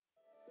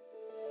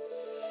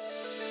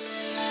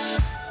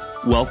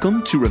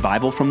Welcome to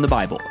Revival from the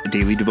Bible, a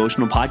daily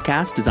devotional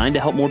podcast designed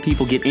to help more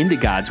people get into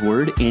God's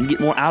Word and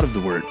get more out of the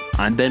Word.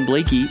 I'm Ben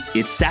Blakey.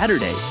 It's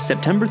Saturday,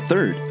 September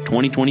 3rd,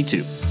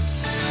 2022.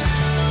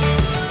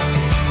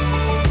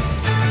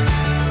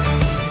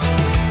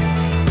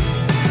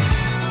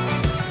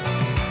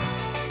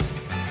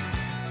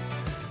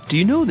 Do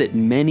you know that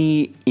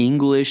many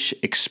English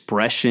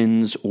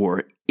expressions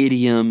or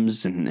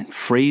idioms and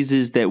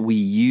phrases that we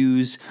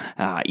use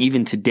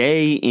even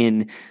today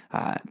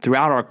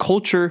throughout our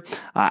culture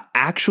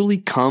actually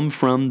come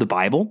from the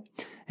Bible?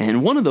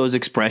 And one of those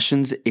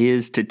expressions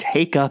is to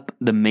take up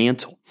the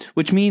mantle,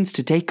 which means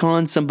to take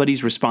on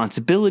somebody's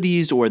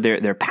responsibilities or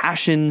their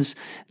passions,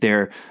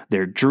 their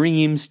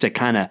dreams, to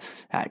kind of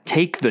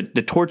take the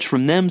torch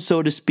from them,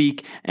 so to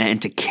speak,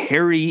 and to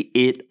carry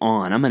it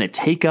on. I'm going to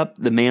take up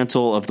the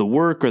mantle of the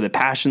work or the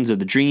passions or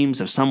the dreams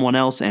of someone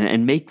else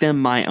and make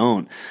them my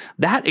own.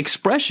 That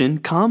expression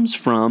comes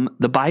from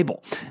the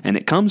Bible, and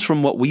it comes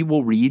from what we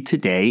will read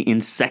today in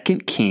 2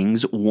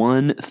 Kings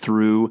 1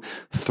 through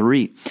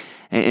 3.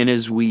 And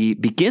as we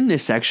begin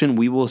this section,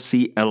 we will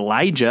see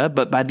Elijah,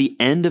 but by the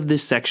end of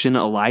this section,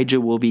 Elijah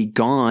will be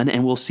gone,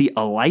 and we'll see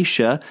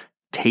Elisha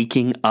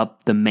taking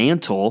up the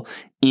mantle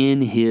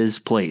in his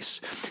place.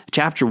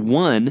 Chapter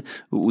 1,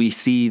 we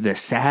see the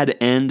sad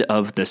end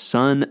of the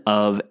son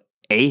of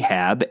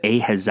Ahab,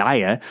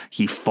 Ahaziah.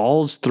 He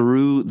falls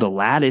through the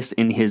lattice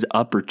in his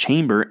upper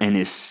chamber and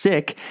is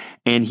sick,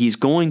 and he's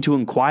going to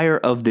inquire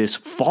of this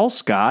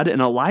false god,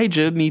 and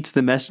Elijah meets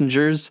the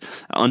messengers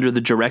under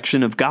the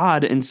direction of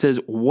God and says,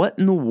 "What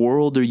in the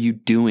world are you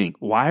doing?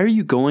 Why are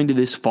you going to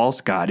this false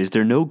god? Is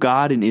there no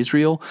God in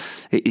Israel?"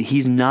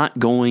 He's not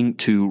going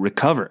to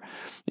recover.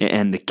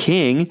 And the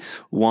king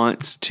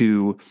wants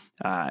to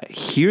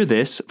hear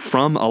this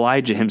from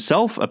Elijah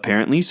himself,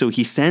 apparently. So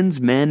he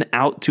sends men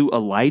out to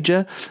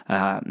Elijah,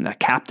 a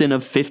captain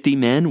of 50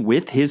 men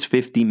with his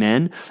 50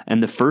 men.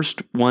 And the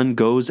first one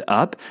goes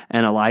up,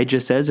 and Elijah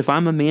says, "If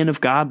I'm a man of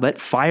God, let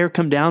fire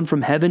come down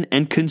from heaven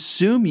and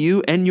consume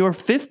you and your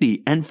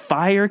 50. And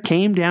fire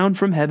came down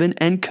from heaven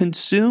and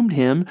consumed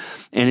him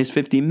and his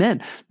 50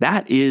 men.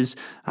 That is,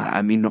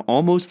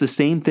 almost the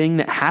same thing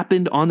that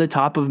happened on the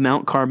top of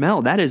Mount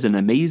Carmel. That is an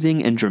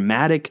amazing and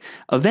dramatic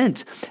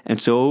event. And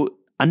so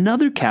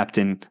another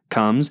captain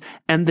comes,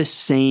 and the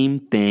same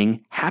thing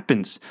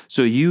happens.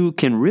 So you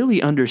can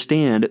really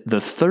understand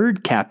the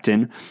third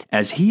captain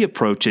as he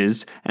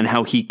approaches and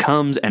how he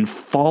comes and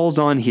falls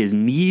on his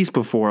knees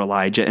before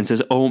Elijah and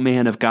says, "Oh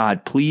man of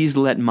God, please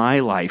let my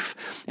life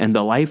and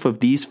the life of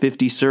these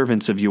 50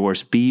 servants of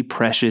yours be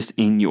precious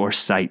in your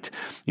sight."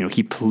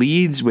 He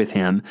pleads with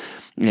him,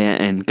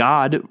 and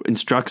God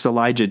instructs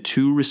Elijah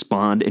to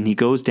respond, and he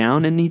goes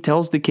down and he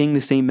tells the king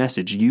the same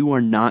message. You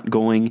are not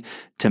going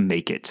to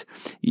make it.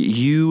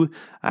 You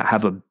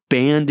have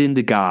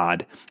abandoned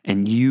God,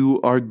 and you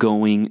are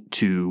going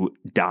to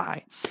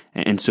die.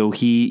 And so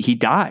he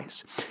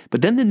dies.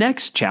 But then the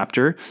next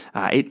chapter,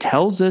 it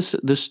tells us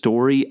the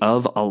story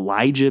of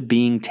Elijah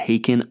being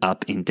taken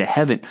up into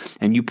heaven.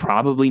 And you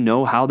probably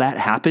know how that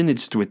happened.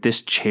 It's with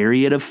this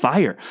chariot of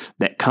fire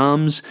that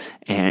comes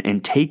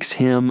and takes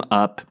him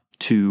up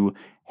to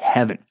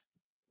heaven.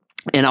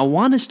 And I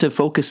want us to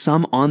focus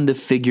some on the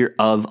figure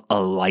of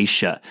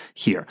Elisha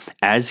here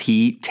as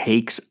he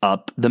takes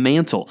up the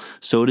mantle,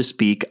 so to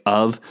speak,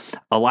 of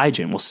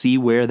Elijah. And we'll see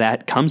where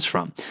that comes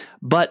from.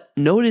 But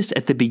notice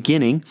at the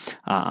beginning,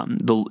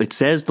 it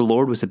says the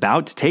Lord was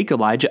about to take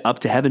Elijah up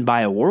to heaven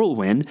by a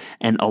whirlwind,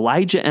 and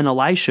Elijah and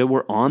Elisha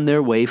were on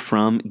their way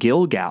from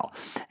Gilgal.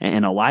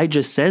 And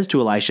Elijah says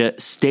to Elisha,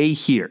 "Stay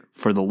here,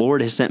 for the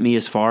Lord has sent me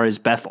as far as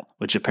Bethel,"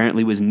 which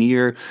apparently was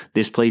near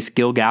this place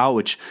Gilgal,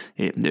 which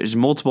there's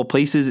multiple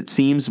places it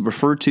seems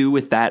referred to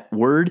with that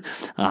word,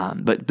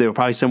 but they were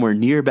probably somewhere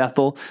near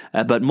Bethel.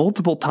 But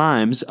multiple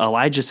times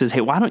Elijah says,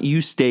 "Hey, why don't you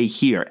stay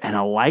here?" And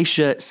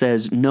Elisha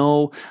says,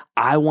 "No,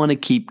 I want to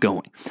keep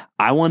going.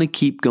 I want to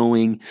keep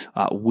going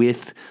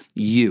with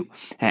you."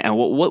 And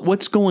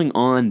what's going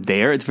on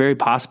there? It's very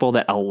possible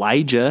that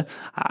Elijah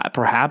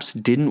perhaps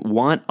didn't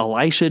want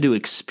Elisha to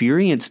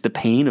experience the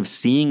pain of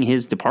seeing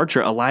his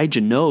departure.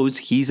 Elijah knows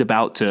he's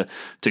about to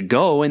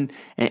go, and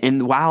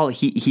while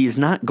he is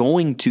not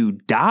going to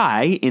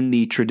die in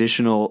the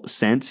traditional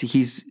sense,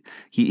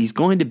 he's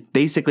going to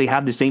basically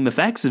have the same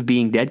effects of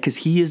being dead because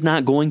he is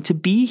not going to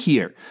be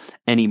here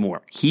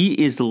anymore. He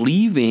is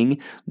leaving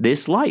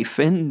this life.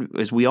 And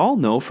as we all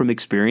know from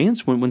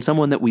experience, when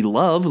someone that we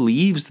love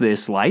leaves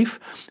this life,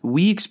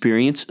 we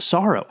experience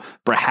sorrow.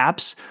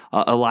 Perhaps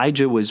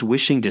Elijah was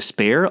wishing to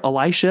spare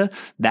Elisha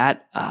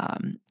that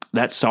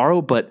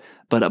sorrow, but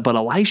But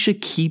Elisha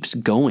keeps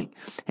going.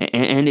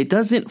 And it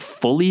doesn't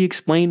fully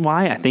explain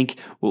why. I think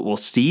we'll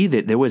see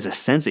that there was a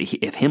sense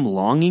of him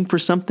longing for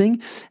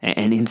something.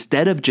 And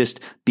instead of just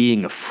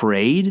being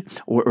afraid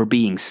or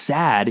being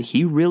sad,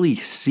 he really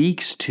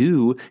seeks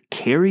to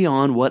carry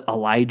on what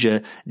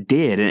Elijah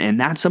did. And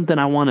that's something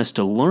I want us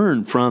to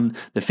learn from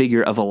the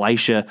figure of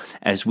Elisha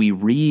as we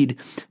read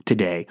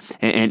today.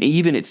 And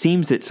even it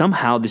seems that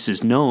somehow this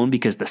is known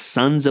because the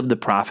sons of the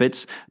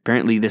prophets,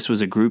 apparently this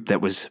was a group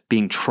that was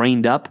being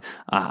trained up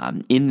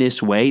in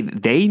this way.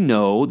 They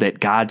know that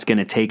God's going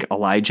to take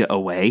Elijah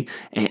away.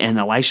 And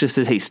Elisha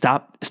says, hey,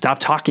 stop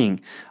talking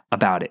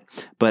about it.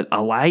 But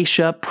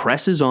Elisha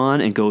presses on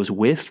and goes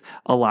with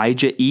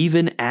Elijah,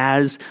 even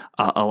as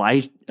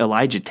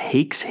Elijah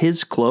takes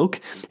his cloak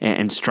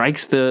and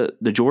strikes the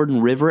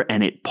Jordan River,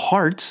 and it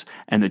parts,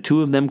 and the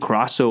two of them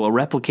cross. So a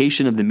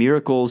replication of the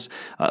miracles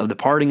of the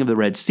parting of the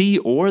Red Sea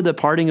or the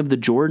parting of the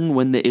Jordan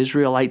when the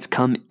Israelites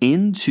come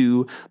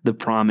into the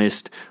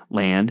promised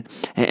land.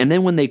 And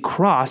then when they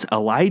cross,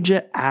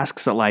 Elijah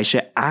asks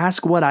Elisha,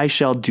 ask what I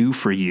shall do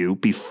for you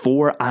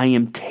before I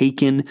am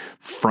taken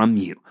from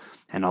you.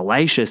 And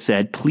Elisha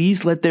said,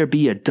 please let there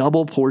be a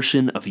double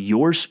portion of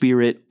your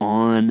spirit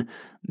on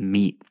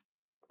me.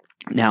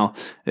 Now,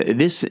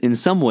 this in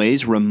some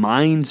ways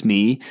reminds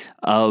me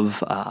of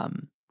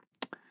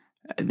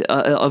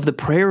the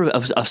prayer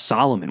of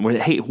Solomon,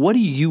 where, hey, what do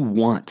you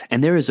want?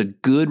 And there is a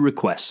good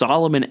request.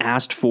 Solomon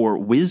asked for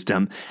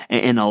wisdom,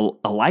 and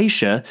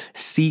Elisha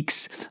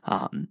seeks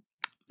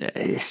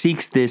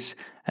this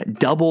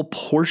double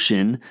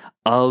portion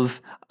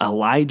of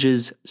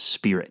Elijah's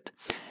spirit.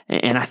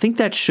 And I think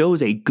that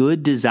shows a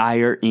good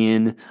desire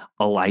in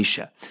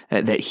Elisha,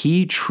 that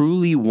he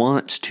truly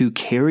wants to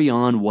carry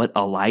on what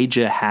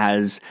Elijah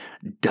has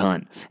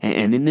done.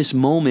 And in this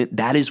moment,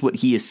 that is what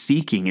he is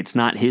seeking. It's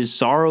not his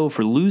sorrow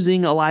for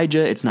losing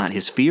Elijah. It's not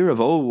his fear of,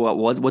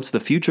 what's the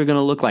future going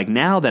to look like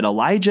now that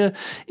Elijah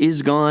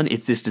is gone?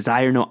 It's this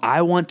desire, no,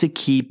 I want to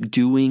keep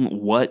doing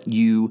what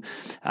you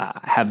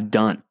have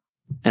done.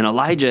 And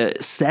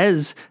Elijah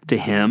says to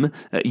him,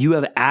 you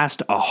have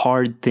asked a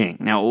hard thing.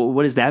 Now,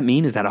 what does that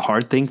mean? Is that a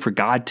hard thing for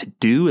God to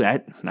do?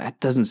 That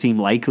doesn't seem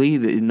likely.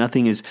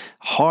 Nothing is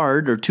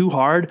hard or too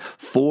hard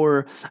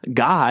for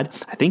God.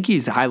 I think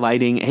he's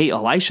highlighting, hey,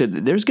 Elisha,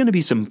 there's going to be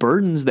some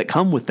burdens that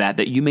come with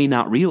that you may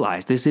not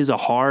realize. This is a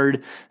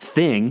hard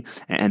thing.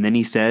 And then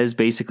he says,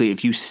 basically,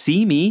 if you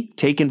see me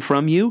taken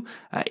from you,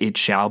 it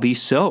shall be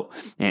so.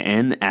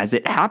 And as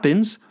it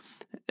happens,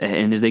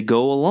 and as they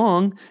go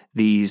along,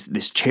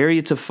 these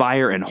chariots of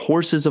fire and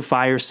horses of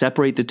fire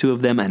separate the two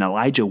of them, and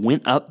Elijah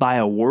went up by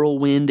a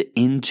whirlwind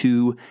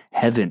into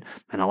heaven.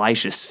 And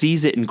Elisha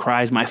sees it and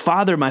cries, my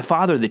father,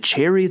 the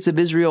chariots of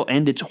Israel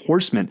and its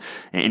horsemen.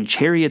 And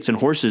chariots and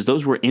horses,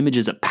 those were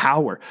images of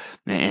power.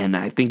 And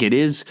I think it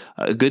is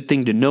a good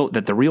thing to note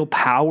that the real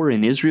power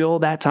in Israel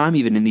that time,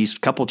 even in these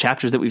couple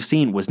chapters that we've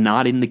seen, was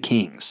not in the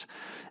kings.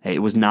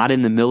 It was not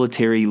in the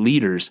military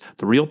leaders.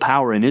 The real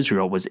power in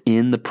Israel was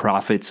in the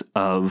prophets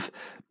of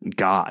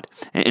God.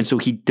 And so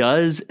he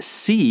does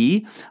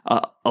see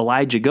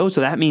Elijah go.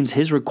 So that means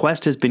his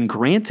request has been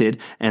granted.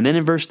 And then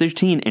in verse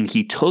 13, and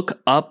he took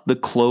up the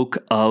cloak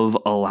of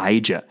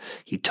Elijah.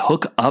 He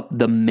took up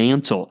the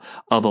mantle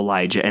of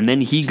Elijah. And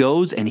then he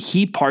goes and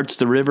he parts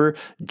the river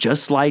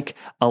just like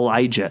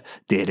Elijah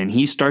did. And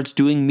he starts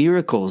doing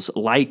miracles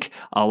like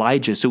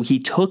Elijah. So he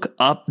took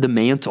up the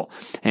mantle.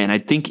 And I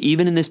think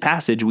even in this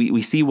passage,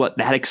 we see what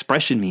that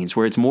expression means,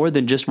 where it's more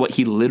than just what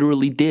he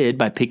literally did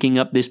by picking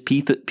up this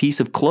piece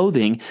of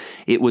clothing.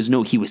 It was,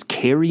 no, he was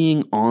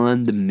carrying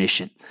on the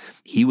mission.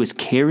 He was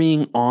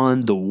carrying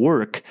on the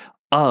work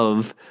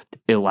of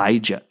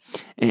Elijah.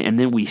 And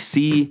then we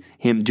see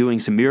him doing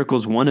some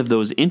miracles. One of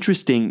those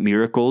interesting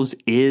miracles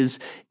is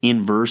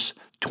in verse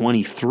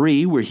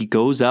 23, where he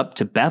goes up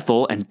to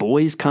Bethel and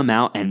boys come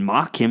out and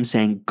mock him,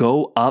 saying,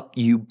 go up,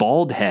 you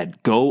bald head.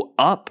 Go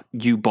up,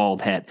 you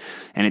bald head.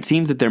 And it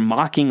seems that they're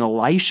mocking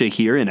Elisha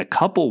here in a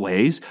couple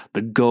ways.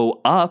 The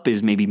go up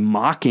is maybe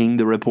mocking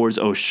the reports.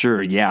 Oh,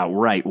 sure. Yeah,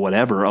 right.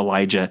 Whatever.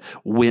 Elijah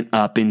went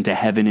up into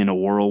heaven in a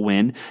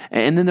whirlwind.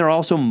 And then they're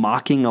also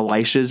mocking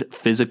Elisha's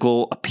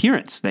physical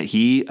appearance, that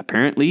he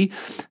apparently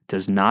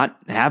does not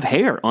have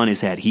hair on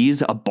his head.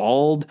 He's a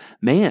bald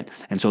man.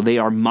 And so they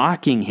are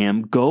mocking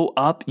him. Go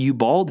up, you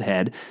bald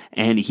head.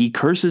 And he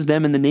curses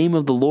them in the name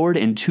of the Lord,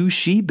 and 2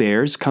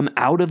 she-bears come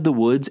out of the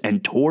woods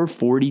and tore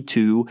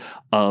 42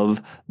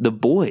 of the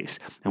boys.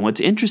 And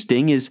what's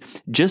interesting is,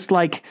 just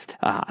like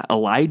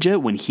Elijah,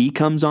 when he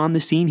comes on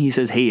the scene, he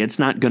says, hey, it's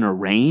not going to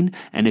rain.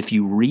 And if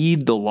you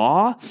read the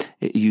law,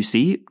 you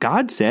see,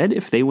 God said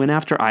if they went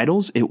after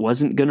idols, it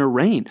wasn't going to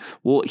rain.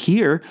 Well,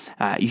 here,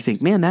 you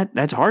think, man,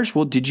 that's harsh.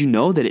 Well, did you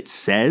know that it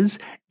says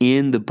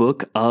in the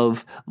book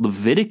of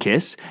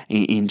Leviticus,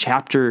 in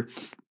chapter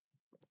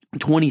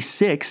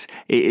 26,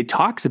 it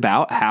talks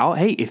about how,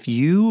 hey, if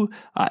you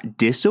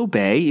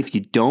disobey, if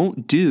you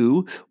don't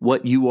do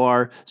what you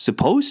are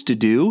supposed to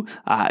do,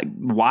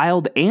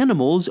 wild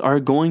animals are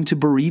going to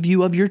bereave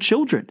you of your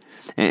children.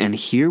 And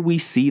here we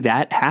see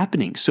that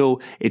happening.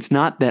 So it's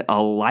not that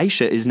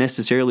Elisha is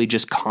necessarily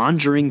just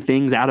conjuring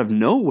things out of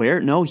nowhere.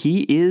 No,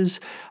 he is,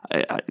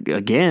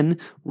 again,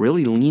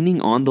 really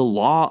leaning on the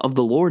law of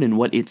the Lord and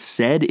what it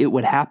said it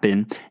would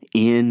happen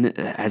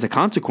as a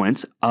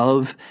consequence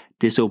of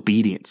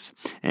disobedience.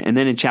 And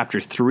then in chapter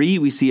 3,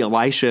 we see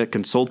Elisha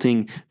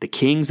consulting the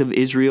kings of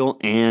Israel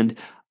and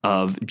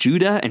of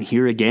Judah. And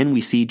here again,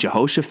 we see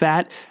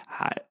Jehoshaphat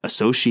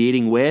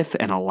associating with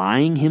and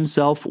allying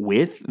himself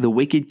with the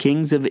wicked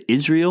kings of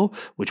Israel,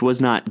 which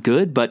was not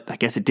good, but I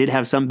guess it did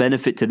have some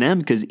benefit to them,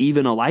 because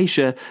even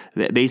Elisha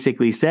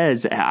basically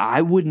says,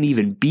 I wouldn't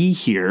even be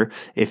here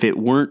if it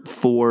weren't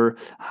for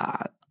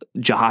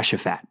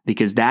Jehoshaphat,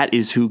 because that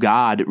is who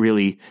God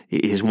really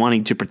is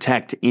wanting to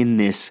protect in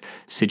this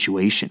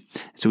situation.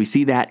 So we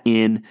see that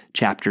in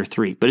chapter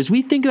 3. But as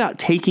we think about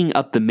taking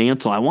up the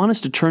mantle, I want us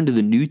to turn to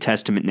the New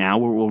Testament now,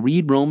 where we'll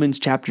read Romans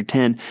chapter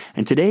 10.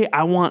 And today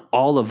I want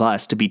all of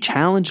us to be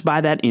challenged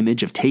by that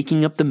image of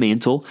taking up the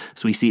mantle.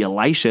 So we see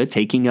Elisha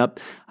taking up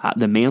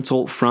the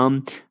mantle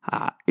from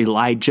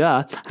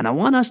Elijah. And I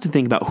want us to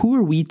think about, who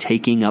are we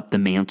taking up the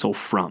mantle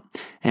from?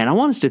 And I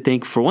want us to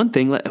think, for one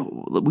thing,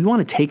 we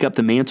want to take up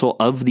the mantle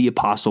of the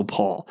Apostle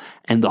Paul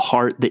and the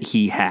heart that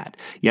he had.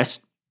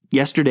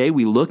 Yesterday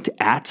we looked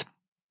at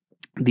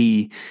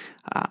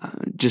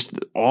just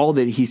all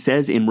that he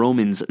says in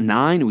Romans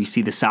 9. We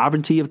see the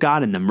sovereignty of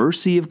God and the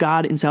mercy of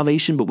God in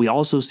salvation, but we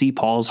also see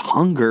Paul's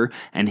hunger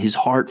and his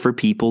heart for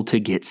people to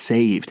get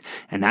saved.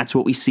 And that's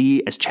what we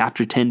see as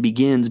chapter 10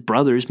 begins.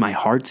 Brothers, my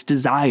heart's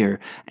desire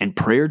and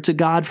prayer to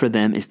God for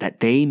them is that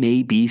they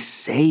may be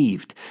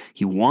saved.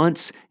 He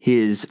wants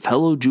his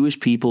fellow Jewish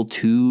people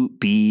to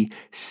be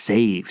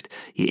saved.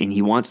 And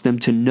he wants them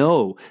to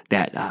know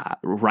that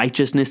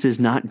righteousness is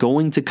not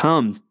going to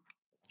come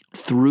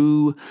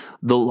through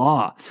the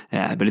law,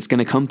 but it's going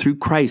to come through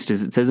Christ,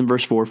 as it says in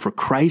verse 4, for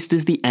Christ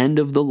is the end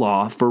of the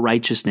law for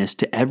righteousness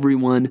to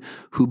everyone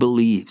who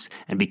believes.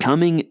 And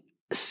becoming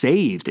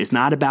saved is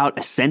not about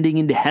ascending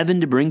into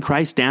heaven to bring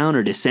Christ down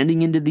or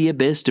descending into the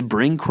abyss to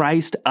bring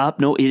Christ up.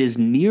 No, it is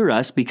near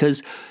us,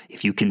 because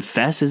if you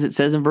confess, as it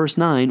says in verse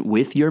 9,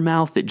 with your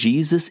mouth that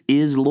Jesus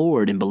is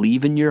Lord and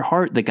believe in your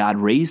heart that God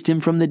raised him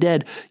from the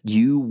dead,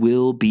 you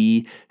will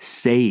be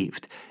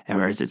saved.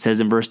 Or as it says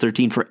in verse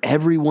 13, for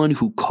everyone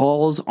who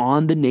calls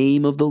on the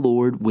name of the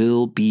Lord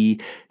will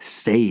be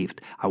saved.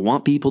 I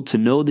want people to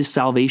know this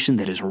salvation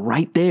that is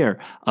right there,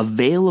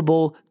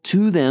 available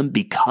to them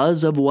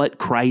because of what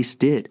Christ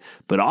did.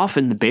 But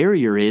often the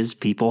barrier is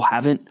people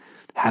haven't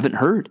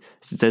heard.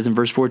 As it says in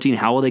verse 14,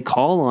 how will they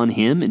call on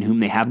him in whom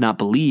they have not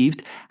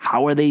believed?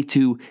 How are they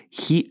to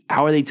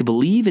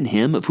believe in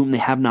him of whom they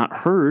have not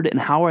heard? And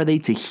how are they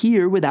to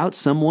hear without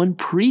someone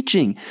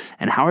preaching?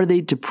 And how are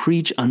they to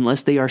preach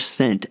unless they are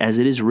sent? As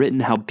it is written,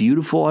 how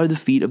beautiful are the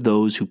feet of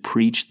those who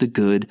preach the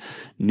good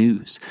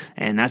news.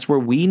 And that's where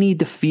we need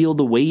to feel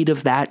the weight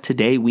of that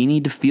today. We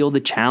need to feel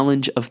the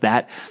challenge of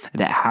that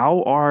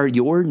how are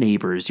your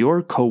neighbors,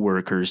 your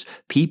coworkers,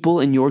 people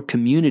in your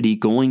community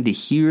going to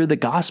hear the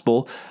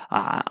gospel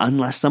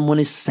unless someone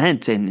is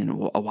sent? And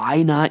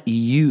why not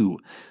you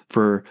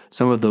for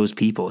some of those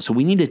people? So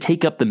we need to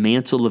take up the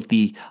mantle of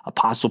the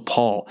Apostle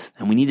Paul,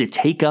 and we need to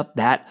take up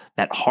that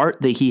heart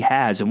that he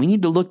has, and we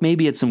need to look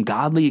maybe at some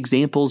godly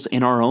examples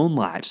in our own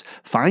lives.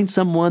 Find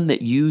someone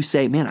that you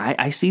say, man,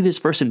 I see this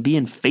person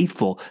being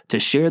faithful to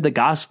share the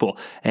gospel,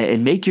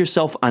 and make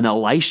yourself an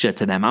Elisha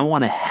to them. I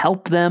want to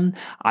help them.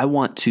 I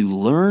want to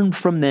learn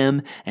from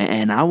them,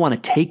 and I want to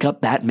take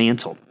up that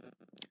mantle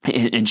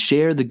and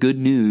share the good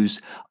news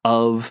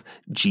of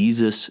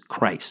Jesus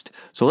Christ.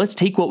 So let's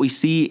take what we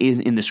see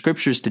in the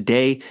scriptures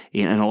today,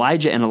 in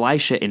Elijah and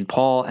Elisha and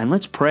Paul, and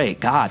let's pray.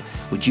 God,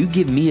 would you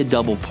give me a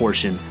double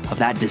portion of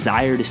that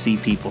desire to see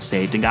people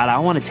saved? And God, I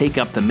want to take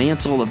up the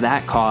mantle of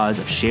that cause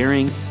of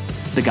sharing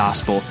the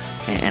gospel,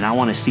 and I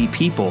want to see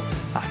people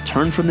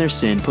turn from their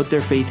sin, put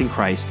their faith in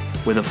Christ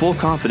with a full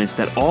confidence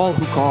that all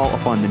who call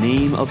upon the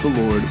name of the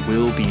Lord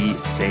will be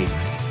saved.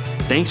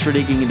 Thanks for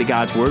digging into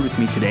God's Word with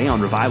me today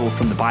on Revival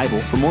from the Bible.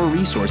 For more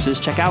resources,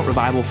 check out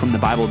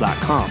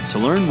revivalfromthebible.com. To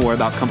learn more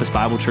about Compass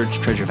Bible Church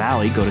Treasure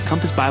Valley, go to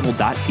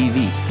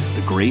compassbible.tv.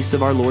 The grace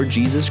of our Lord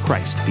Jesus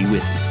Christ be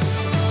with you.